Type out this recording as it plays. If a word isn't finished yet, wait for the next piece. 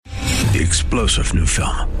The explosive new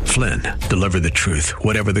film, Flynn, deliver the truth,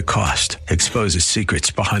 whatever the cost, exposes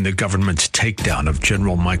secrets behind the government's takedown of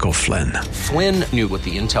General Michael Flynn. Flynn knew what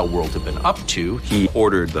the intel world had been up to. He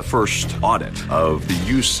ordered the first audit of the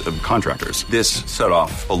use of contractors. This set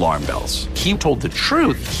off alarm bells. He told the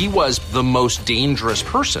truth. He was the most dangerous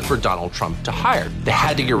person for Donald Trump to hire. They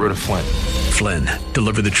had to get rid of Flynn. Flynn,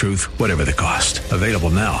 deliver the truth, whatever the cost. Available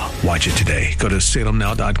now. Watch it today. Go to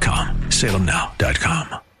salemnow.com.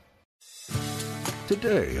 salemnow.com.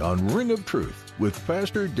 Today on Ring of Truth with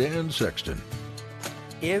Pastor Dan Sexton.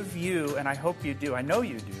 If you, and I hope you do, I know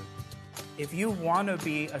you do, if you want to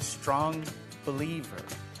be a strong believer,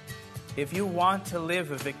 if you want to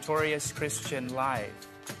live a victorious Christian life,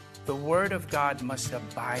 the Word of God must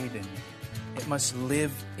abide in you. It must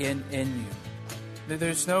live in you.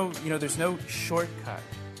 There's no shortcut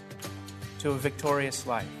to a victorious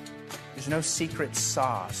life. There's no secret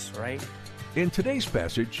sauce, right? In today's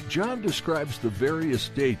passage, John describes the various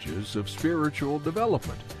stages of spiritual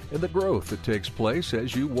development and the growth that takes place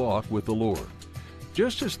as you walk with the Lord.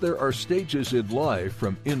 Just as there are stages in life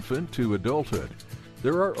from infant to adulthood,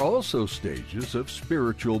 there are also stages of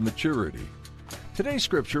spiritual maturity. Today's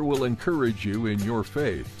scripture will encourage you in your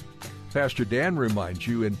faith. Pastor Dan reminds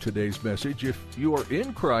you in today's message, if you are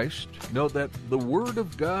in Christ, know that the Word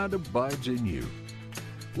of God abides in you.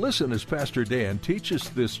 Listen as Pastor Dan teaches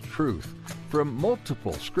this truth from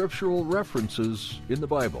multiple scriptural references in the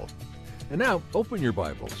Bible. And now, open your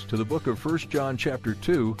Bibles to the book of 1 John chapter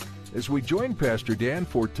 2 as we join Pastor Dan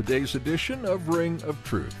for today's edition of Ring of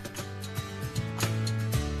Truth.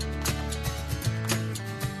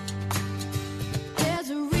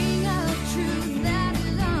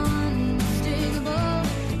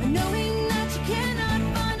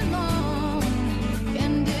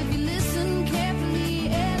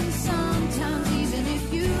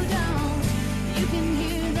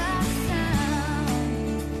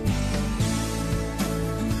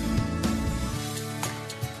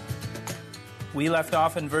 We left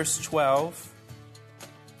off in verse 12,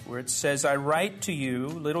 where it says, I write to you,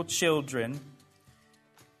 little children,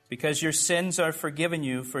 because your sins are forgiven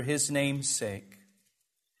you for his name's sake.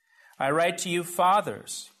 I write to you,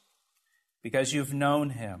 fathers, because you've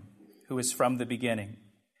known him who is from the beginning.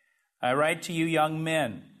 I write to you, young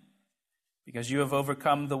men, because you have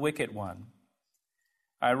overcome the wicked one.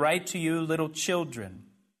 I write to you, little children,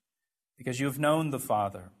 because you have known the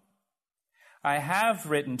Father. I have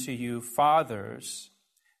written to you, fathers,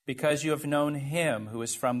 because you have known him who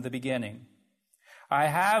is from the beginning. I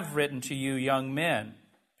have written to you, young men,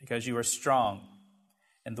 because you are strong,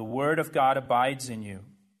 and the word of God abides in you,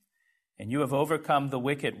 and you have overcome the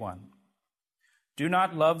wicked one. Do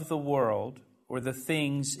not love the world or the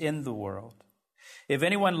things in the world. If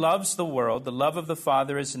anyone loves the world, the love of the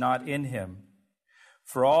Father is not in him.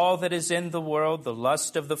 For all that is in the world, the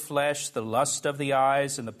lust of the flesh, the lust of the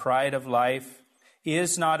eyes, and the pride of life,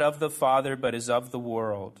 is not of the Father, but is of the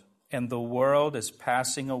world. And the world is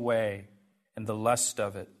passing away, and the lust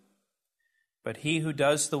of it. But he who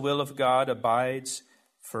does the will of God abides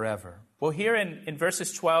forever. Well, here in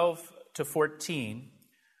verses 12 to 14,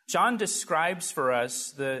 John describes for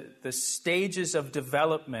us the stages of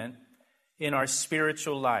development in our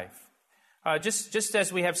spiritual life. Just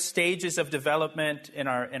as we have stages of development in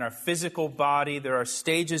our physical body, there are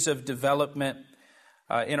stages of development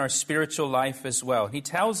in our spiritual life as well. He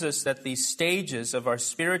tells us that these stages of our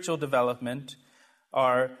spiritual development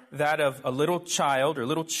are that of a little child or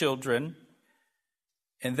little children,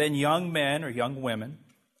 and then young men or young women,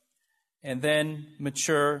 and then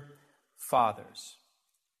mature fathers.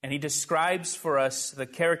 And he describes for us the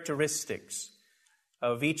characteristics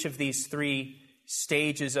of each of these three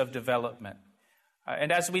stages of development.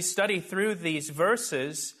 And as we study through these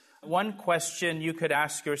verses, one question you could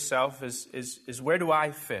ask yourself is where do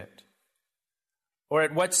I fit? Or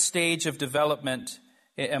at what stage of development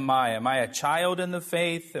am I? Am I a child in the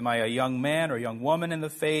faith? Am I a young man or young woman in the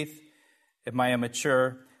faith? Am I a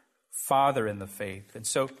mature father in the faith? And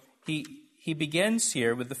so he begins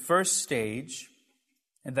here with the first stage,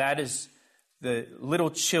 and that is the little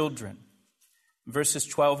children. Verses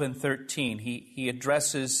 12 and 13, he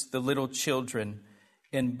addresses the little children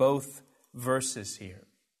in both verses here.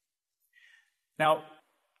 Now,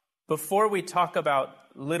 before we talk about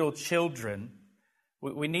little children,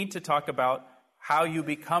 we need to talk about how you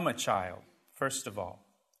become a child, first of all.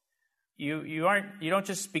 You don't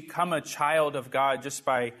just become a child of God just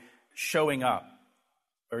by showing up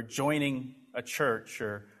or joining a church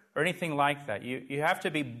or anything like that. You have to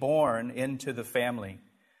be born into the family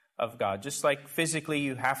of God. Just like physically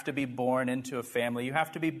you have to be born into a family, you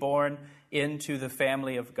have to be born into the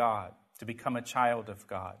family of God to become a child of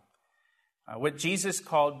God. what Jesus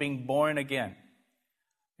called being born again.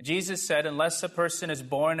 Jesus said, unless a person is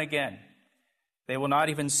born again, they will not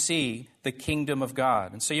even see the kingdom of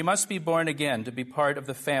God. And so you must be born again to be part of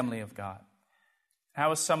the family of God.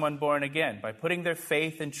 How is someone born again? By putting their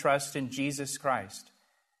faith and trust in Jesus Christ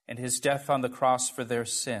and his death on the cross for their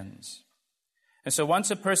sins. And so once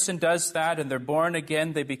a person does that and they're born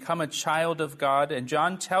again, they become a child of God. And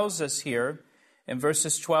John tells us here in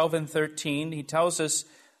verses 12 and 13, he tells us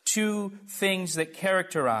two things that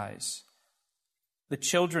characterize the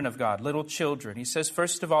children of God, little children. He says,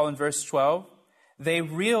 first of all, in verse 12, they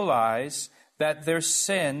realize that their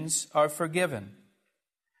sins are forgiven.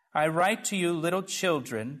 I write to you, little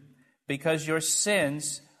children, because your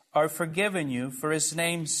sins are forgiven you for his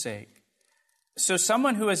name's sake. So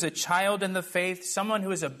someone who is a child in the faith, someone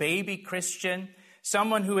who is a baby Christian,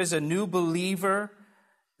 someone who is a new believer,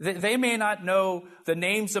 they may not know the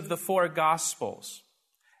names of the four Gospels.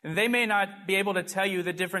 And they may not be able to tell you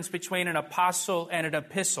the difference between an apostle and an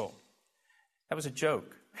epistle. That was a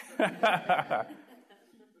joke.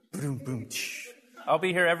 Boom, boom. I'll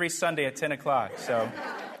be here every Sunday at 10 o'clock. So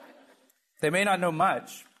they may not know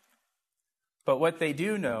much, but what they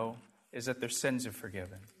do know is that their sins are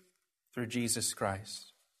forgiven through Jesus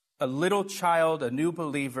Christ. A little child, a new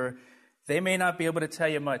believer, they may not be able to tell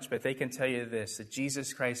you much, but they can tell you this, that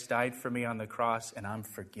Jesus Christ died for me on the cross and I'm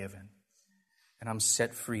forgiven. And I'm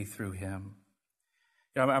set free through him.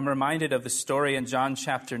 You know, I'm reminded of the story in John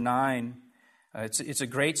chapter 9. It's a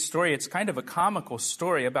great story. It's kind of a comical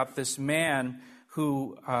story about this man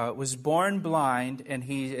who was born blind, and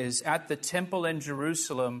he is at the temple in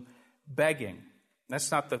Jerusalem begging. That's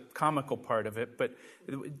not the comical part of it, but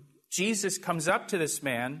Jesus comes up to this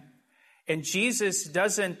man, and Jesus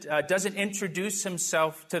doesn't introduce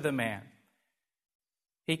himself to the man.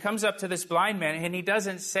 He comes up to this blind man, and he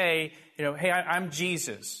doesn't say, hey, I'm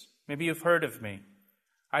Jesus. Maybe you've heard of me.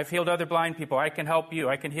 I've healed other blind people. I can help you.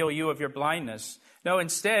 I can heal you of your blindness. No,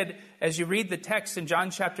 instead, as you read the text in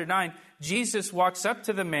John chapter 9, Jesus walks up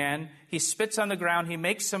to the man, he spits on the ground, he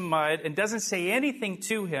makes some mud, and doesn't say anything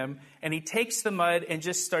to him, and he takes the mud and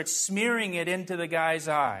just starts smearing it into the guy's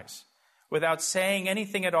eyes without saying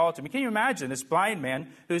anything at all to him. Can you imagine this blind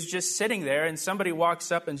man who's just sitting there, and somebody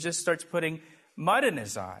walks up and just starts putting mud in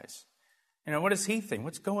his eyes? What does he think?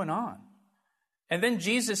 What's going on? And then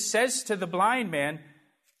Jesus says to the blind man,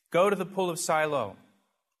 go to the pool of Siloam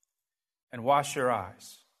and wash your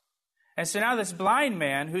eyes. And so now this blind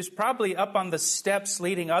man, who's probably up on the steps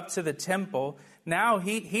leading up to the temple, now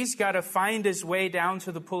he's got to find his way down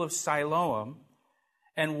to the pool of Siloam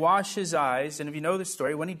and wash his eyes. And if you know the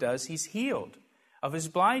story, when he does, he's healed of his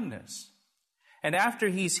blindness. And after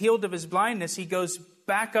he's healed of his blindness, he goes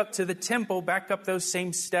back up to the temple, back up those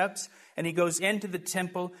same steps, and he goes into the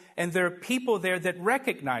temple, and there are people there that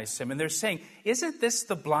recognize him, and they're saying, isn't this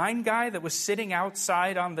the blind guy that was sitting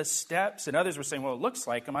outside on the steps? And others were saying, well, it looks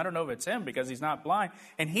like him. I don't know if it's him because he's not blind.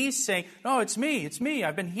 And he's saying, no, it's me.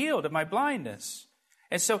 I've been healed of my blindness.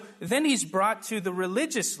 And so then he's brought to the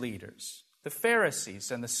religious leaders, the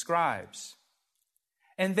Pharisees and the scribes.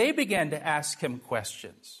 And they began to ask him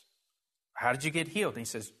questions. How did you get healed? And he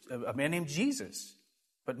says, a man named Jesus.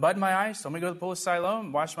 Put mud in my eyes, told me to go to the pool of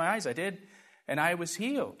Siloam, wash my eyes. I did, and I was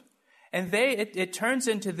healed. And it turns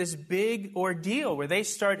into this big ordeal where they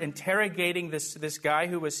start interrogating this guy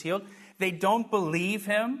who was healed. They don't believe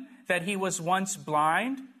him that he was once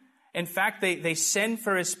blind. In fact, they send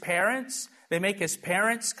for his parents. They make his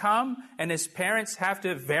parents come, and his parents have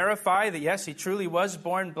to verify that, yes, he truly was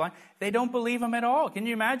born blind. They don't believe him at all. Can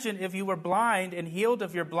you imagine if you were blind and healed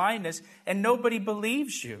of your blindness and nobody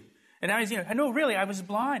believes you? And now he's, no, really, I was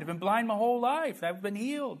blind. I've been blind my whole life. I've been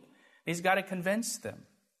healed. He's got to convince them.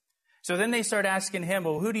 So then they start asking him,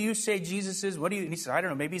 well, who do you say Jesus is? And he says, I don't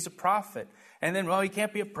know, maybe he's a prophet. And then, well, he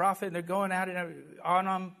can't be a prophet. And they're going at it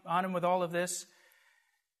on him with all of this.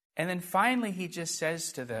 And then finally he just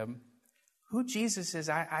says to them, who Jesus is,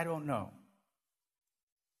 I don't know.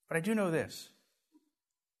 But I do know this.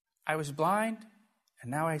 I was blind, and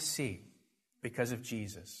now I see because of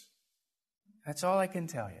Jesus. That's all I can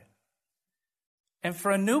tell you. And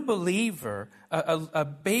for a new believer, a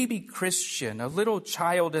baby Christian, a little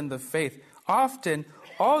child in the faith, often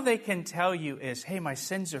all they can tell you is, hey, my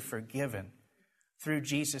sins are forgiven through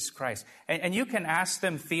Jesus Christ. And you can ask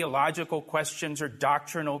them theological questions or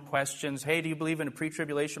doctrinal questions. Hey, do you believe in a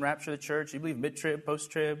pre-tribulation rapture of the church? Do you believe mid-trib,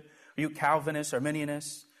 post-trib? Are you Calvinist,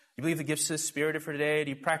 Arminianist? Do you believe the gifts of the Spirit are for today? Do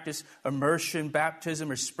you practice immersion,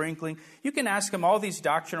 baptism, or sprinkling? You can ask them all these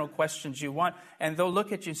doctrinal questions you want, and they'll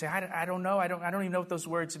look at you and say, I don't know. I don't even know what those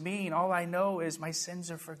words mean. All I know is my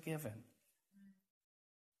sins are forgiven.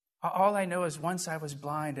 All I know is once I was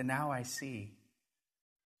blind and now I see.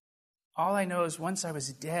 All I know is once I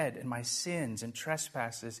was dead in my sins and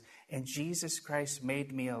trespasses, and Jesus Christ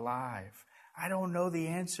made me alive. I don't know the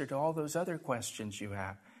answer to all those other questions you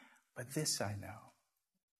have, but this I know,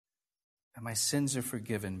 that my sins are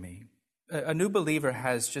forgiven me. A new believer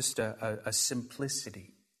has just a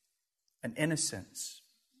simplicity, an innocence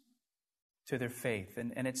to their faith,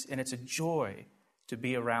 and it's a joy to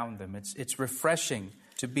be around them. It's refreshing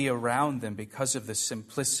to be around them because of the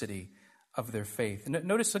simplicity of their faith.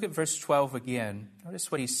 Notice, look at verse 12 again. Notice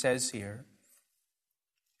what he says here.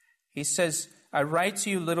 He says, I write to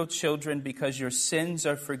you, little children, because your sins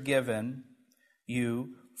are forgiven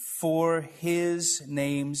you for his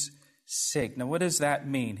name's sake. Now, what does that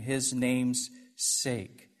mean? His name's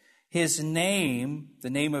sake. His name, the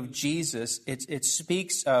name of Jesus, it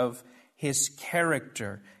speaks of his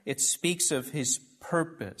character. It speaks of his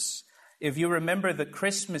purpose. If you remember the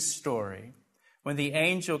Christmas story, when the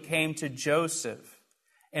angel came to Joseph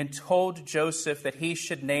and told Joseph that he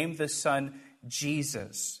should name the son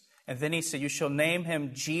Jesus. And then he said, you shall name him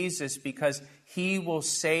Jesus because he will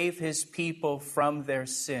save his people from their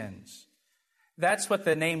sins. That's what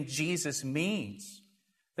the name Jesus means.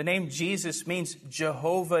 The name Jesus means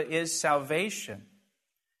Jehovah is salvation.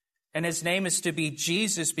 And his name is to be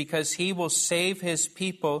Jesus because he will save his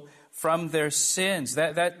people from their sins.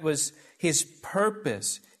 That was his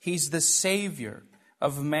purpose. He's the Savior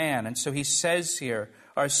of man. And so he says here,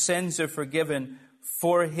 our sins are forgiven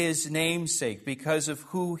for his name's sake, because of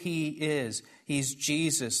who he is. He's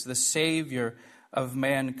Jesus, the Savior of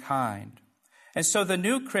mankind. And so the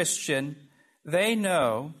new Christian, they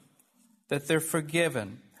know that they're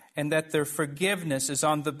forgiven and that their forgiveness is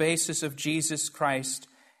on the basis of Jesus Christ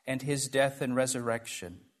and his death and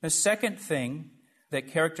resurrection. The second thing that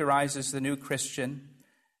characterizes the new Christian,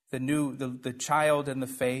 the child in the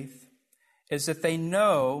faith, is that they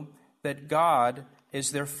know that God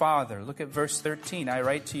is their Father. Look at verse 13. I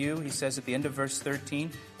write to you, he says at the end of verse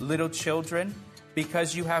 13, little children,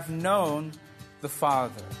 because you have known the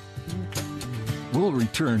Father. We'll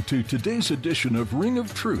return to today's edition of Ring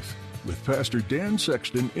of Truth with Pastor Dan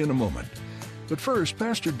Sexton in a moment. But first,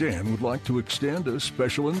 Pastor Dan would like to extend a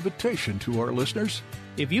special invitation to our listeners.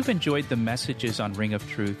 If you've enjoyed the messages on Ring of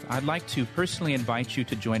Truth, I'd like to personally invite you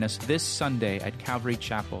to join us this Sunday at Calvary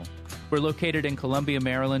Chapel. We're located in Columbia,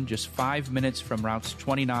 Maryland, just 5 minutes from routes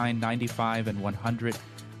 29, 95, and 100.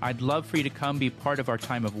 I'd love for you to come be part of our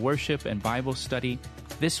time of worship and Bible study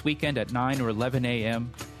this weekend at 9 or 11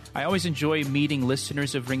 a.m. I always enjoy meeting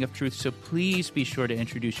listeners of Ring of Truth, so please be sure to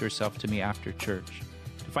introduce yourself to me after church.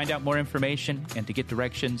 To find out more information and to get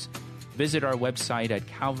directions, visit our website at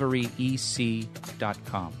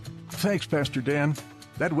calvaryec.com. Thanks, Pastor Dan.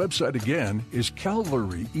 That website again is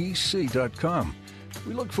calvaryec.com.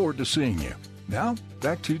 We look forward to seeing you. Now,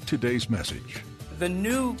 back to today's message. The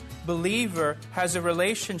new believer has a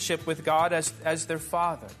relationship with God as their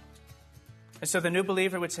Father. And so the new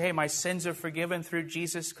believer would say, hey, my sins are forgiven through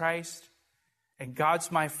Jesus Christ, and God's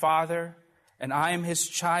my Father, and I am his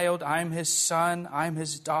child, I am his son, I am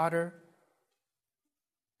his daughter.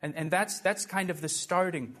 And that's kind of the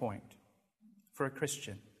starting point for a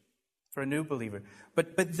Christian, for a new believer.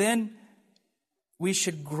 But then we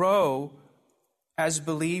should grow as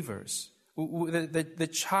believers. The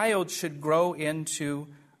child should grow into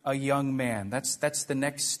a young man. That's the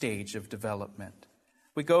next stage of development.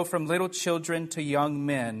 We go from little children to young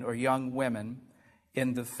men or young women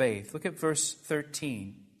in the faith. Look at verse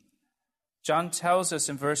 13. John tells us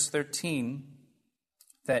in verse 13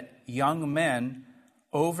 that young men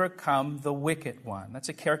overcome the wicked one. That's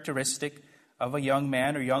a characteristic of a young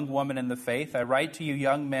man or young woman in the faith. I write to you,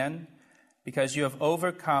 young men, because you have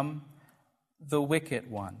overcome the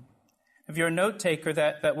wicked one. If you're a note taker,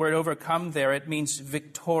 that word overcome there, it means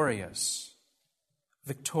victorious.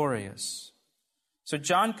 Victorious. So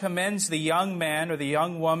John commends the young man or the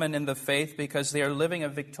young woman in the faith because they are living a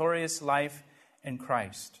victorious life in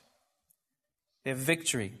Christ. They have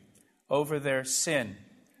victory over their sin.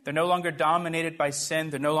 They're no longer dominated by sin.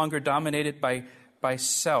 They're no longer dominated by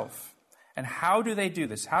self. And how do they do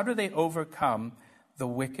this? How do they overcome the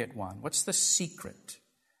wicked one? What's the secret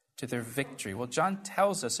to their victory? Well, John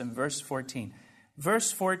tells us in verse 14.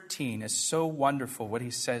 Verse 14 is so wonderful what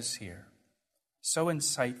he says here. So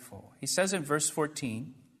insightful. He says in verse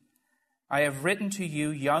 14, I have written to you,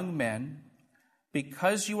 young men,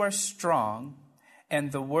 because you are strong,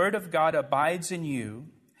 and the word of God abides in you,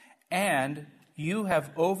 and you have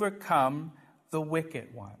overcome the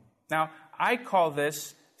wicked one. Now, I call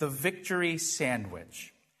this the victory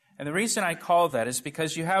sandwich. And the reason I call that is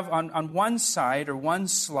because you have on one side or one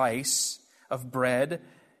slice of bread,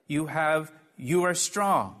 you have you are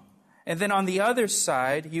strong. And then on the other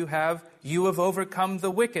side, you have overcome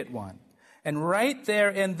the wicked one. And right there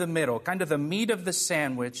in the middle, kind of the meat of the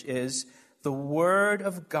sandwich, is the word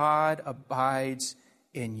of God abides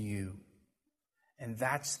in you. And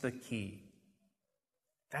that's the key.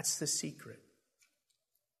 That's the secret.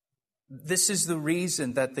 This is the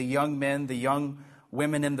reason that the young men, the young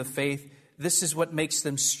women in the faith, this is what makes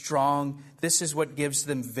them strong. This is what gives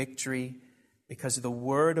them victory, because the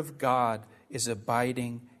word of God is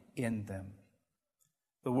abiding in them.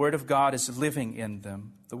 The word of God is living in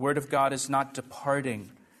them. The word of God is not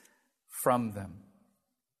departing from them.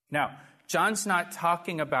 Now, John's not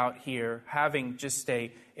talking about here having just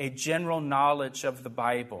a general knowledge of the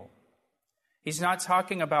Bible. He's not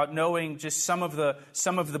talking about knowing just some of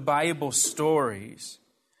the Bible stories.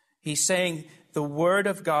 He's saying the word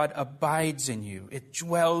of God abides in you. It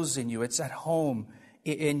dwells in you. It's at home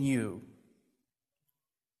in you.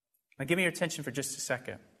 Now give me your attention for just a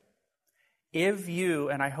second. If you,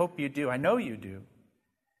 and I hope you do, I know you do,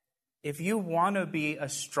 if you want to be a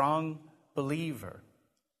strong believer,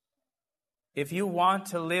 if you want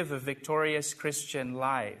to live a victorious Christian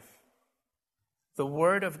life, the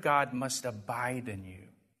word of God must abide in you.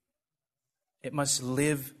 It must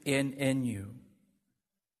live in you.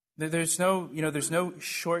 There's no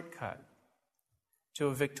shortcut to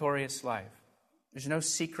a victorious life. There's no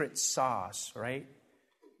secret sauce, right,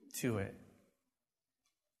 to it.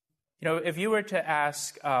 You know, if you were to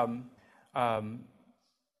ask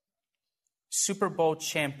Super Bowl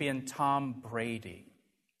champion Tom Brady,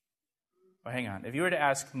 well, hang on. If you were to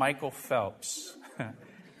ask Michael Phelps,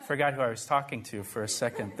 forgot who I was talking to for a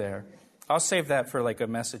second there. I'll save that for like a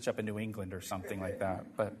message up in New England or something like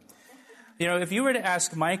that. But you know, if you were to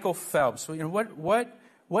ask Michael Phelps, you know,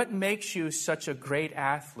 what makes you such a great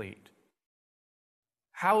athlete?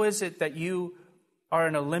 How is it that you are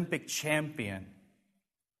an Olympic champion?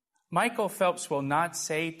 Michael Phelps will not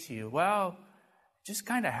say to you, well, it just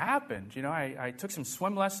kind of happened. You know, I took some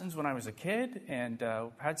swim lessons when I was a kid and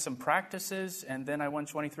had some practices, and then I won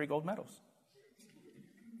 23 gold medals.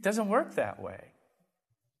 It doesn't work that way.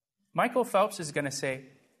 Michael Phelps is going to say,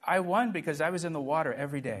 I won because I was in the water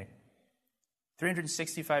every day,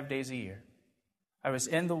 365 days a year. I was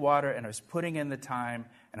in the water, and I was putting in the time,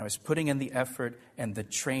 and I was putting in the effort and the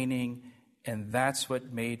training, and that's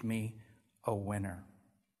what made me a winner.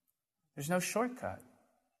 There's no shortcut.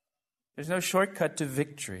 There's no shortcut to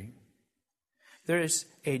victory. There is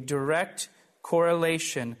a direct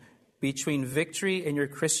correlation between victory in your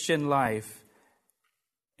Christian life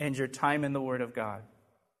and your time in the Word of God.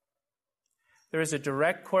 There is a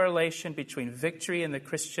direct correlation between victory in the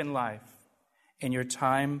Christian life and your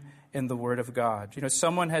time in the Word of God. You know,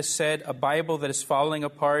 someone has said a Bible that is falling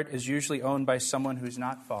apart is usually owned by someone who's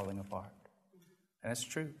not falling apart. And that's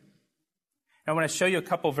true. I want to show you a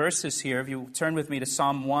couple verses here. If you turn with me to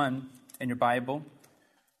Psalm 1 in your Bible.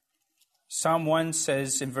 Psalm 1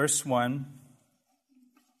 says in verse 1,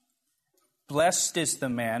 blessed is the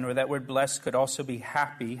man, or that word blessed could also be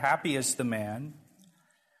happy. Happy is the man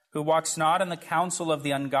who walks not in the counsel of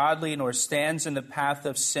the ungodly, nor stands in the path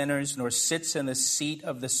of sinners, nor sits in the seat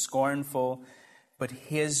of the scornful, but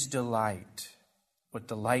his delight, what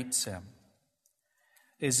delights him,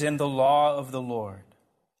 is in the law of the Lord.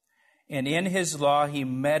 And in his law he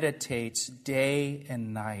meditates day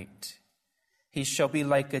and night. He shall be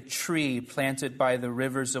like a tree planted by the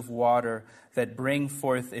rivers of water that bring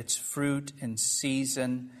forth its fruit in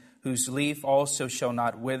season, whose leaf also shall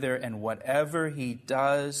not wither, and whatever he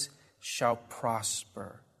does shall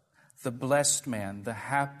prosper. The blessed man, the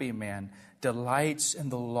happy man, delights in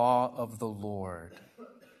the law of the Lord.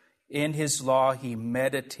 In his law he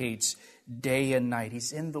meditates day and night.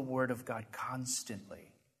 He's in the Word of God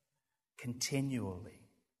constantly, continually,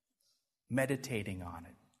 meditating on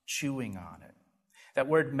it, chewing on it. That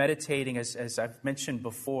word meditating, as I've mentioned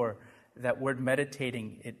before, that word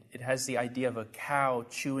meditating, it has the idea of a cow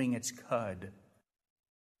chewing its cud.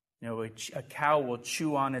 You know, a cow will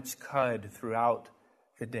chew on its cud throughout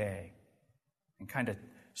the day and kind of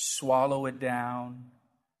swallow it down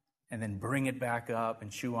and then bring it back up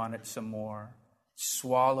and chew on it some more.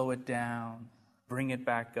 Swallow it down, bring it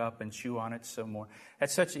back up and chew on it some more.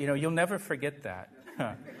 That's such, you know, you'll never forget that.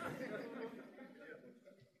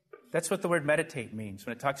 That's what the word meditate means.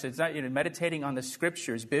 When it talks, it's not, you know, meditating on the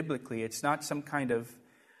scriptures biblically. It's not some kind of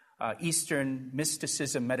Eastern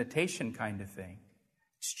mysticism meditation kind of thing.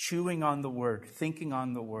 It's chewing on the word, thinking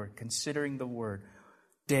on the word, considering the word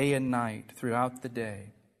day and night throughout the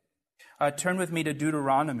day. Turn with me to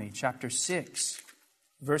Deuteronomy chapter 6,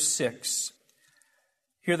 verse 6.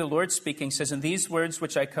 Here the Lord speaking says, "And these words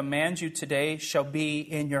which I command you today shall be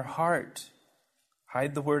in your heart."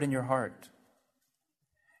 Hide the word in your heart.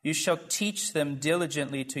 "You shall teach them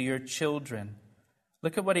diligently to your children."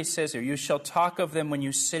 Look at what he says here. "You shall talk of them when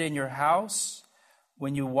you sit in your house,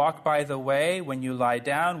 when you walk by the way, when you lie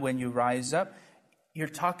down, when you rise up." You're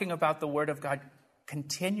talking about the word of God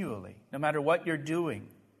continually, no matter what you're doing.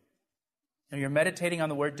 You're meditating on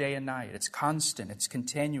the word day and night. It's constant. It's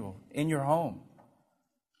continual in your home.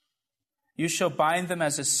 "You shall bind them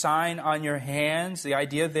as a sign on your hands." The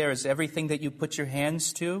idea there is everything that you put your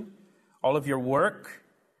hands to, all of your work,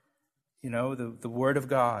 the word of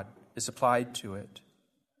God is applied to it.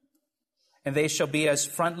 "And they shall be as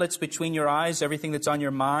frontlets between your eyes." Everything that's on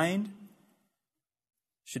your mind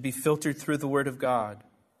should be filtered through the word of God.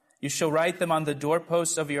 "You shall write them on the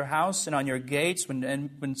doorposts of your house and on your gates."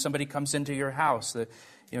 When somebody comes into your house,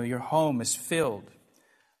 your home is filled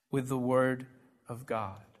with the word of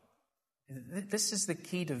God. This is the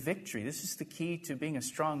key to victory. This is the key to being a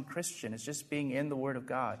strong Christian. It's just being in the word of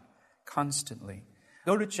God constantly.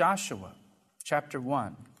 Go to Joshua chapter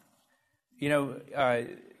 1.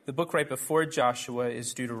 The book right before Joshua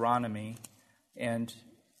is Deuteronomy, and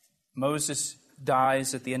Moses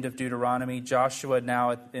dies at the end of Deuteronomy. Joshua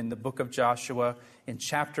now in the book of Joshua in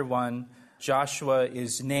chapter 1, Joshua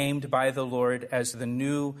is named by the Lord as the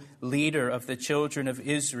new leader of the children of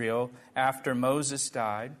Israel after Moses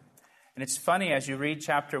died. And it's funny, as you read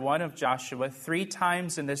chapter 1 of Joshua, 3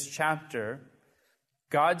 times in this chapter,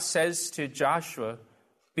 God says to Joshua,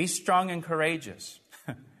 "Be strong and courageous."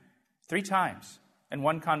 3 times in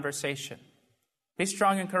one conversation. "Be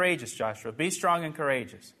strong and courageous, Joshua. Be strong and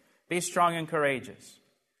courageous. Be strong and courageous."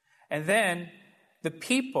 And then the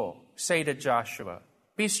people say to Joshua,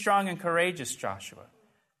 "Be strong and courageous, Joshua."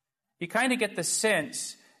 You kind of get the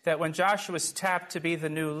sense that when Joshua was tapped to be the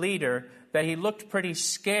new leader, that he looked pretty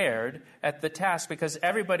scared at the task because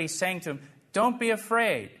everybody's saying to him, "Don't be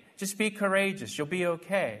afraid. Just be courageous. You'll be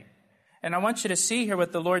okay." And I want you to see here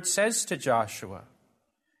what the Lord says to Joshua.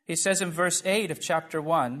 He says in verse 8 of chapter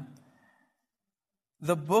 1,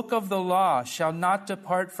 "The book of the law shall not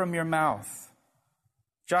depart from your mouth."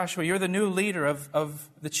 Joshua, you're the new leader of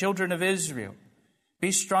the children of Israel.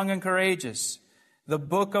 Be strong and courageous. "The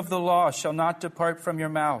book of the law shall not depart from your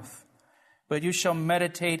mouth, but you shall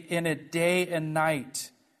meditate in it day and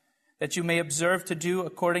night, that you may observe to do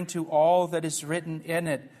according to all that is written in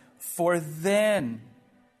it. For then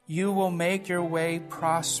you will make your way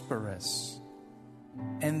prosperous,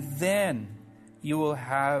 and then you will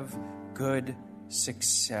have good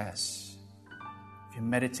success." If you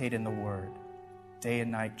meditate in the word day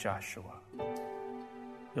and night, Joshua,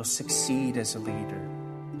 you'll succeed as a leader.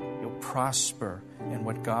 You'll prosper in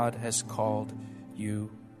what God has called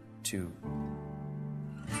you to.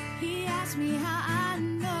 He asked me how I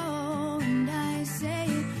know, and I say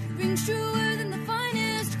it rings truer than the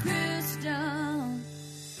finest crystal.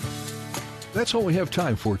 That's all we have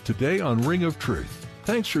time for today on Ring of Truth.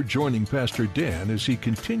 Thanks for joining Pastor Dan as he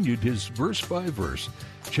continued his verse-by-verse,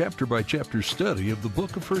 chapter-by-chapter study of the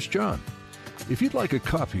book of 1 John. If you'd like a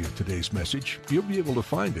copy of today's message, you'll be able to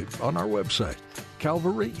find it on our website,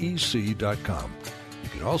 calvaryec.com. You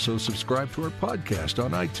can also subscribe to our podcast on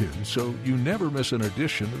iTunes so you never miss an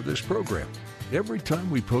edition of this program. Every time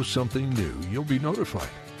we post something new, you'll be notified.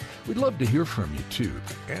 We'd love to hear from you, too,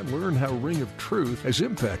 and learn how Ring of Truth has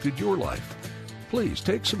impacted your life. Please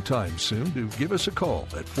take some time soon to give us a call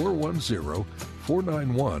at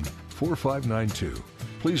 410-491-4592.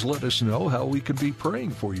 Please let us know how we can be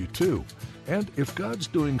praying for you, too. And if God's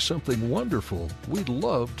doing something wonderful, we'd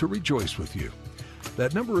love to rejoice with you.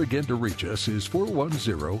 That number again to reach us is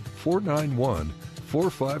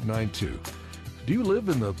 410-491-4592. Do you live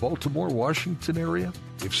in the Baltimore, Washington area?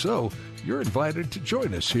 If so, you're invited to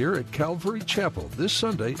join us here at Calvary Chapel this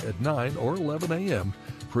Sunday at 9 or 11 a.m.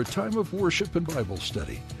 for a time of worship and Bible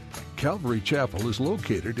study. Calvary Chapel is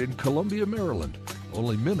located in Columbia, Maryland,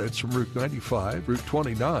 only minutes from Route 95, Route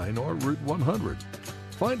 29, or Route 100.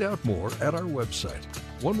 Find out more at our website.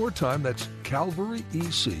 One more time, that's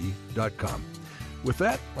calvaryec.com. With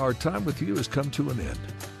that, our time with you has come to an end.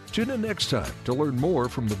 Tune in next time to learn more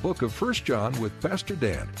from the book of 1 John with Pastor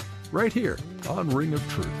Dan, right here on Ring of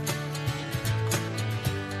Truth.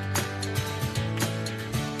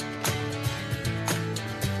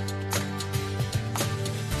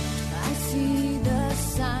 I see the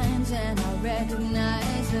signs and I recognize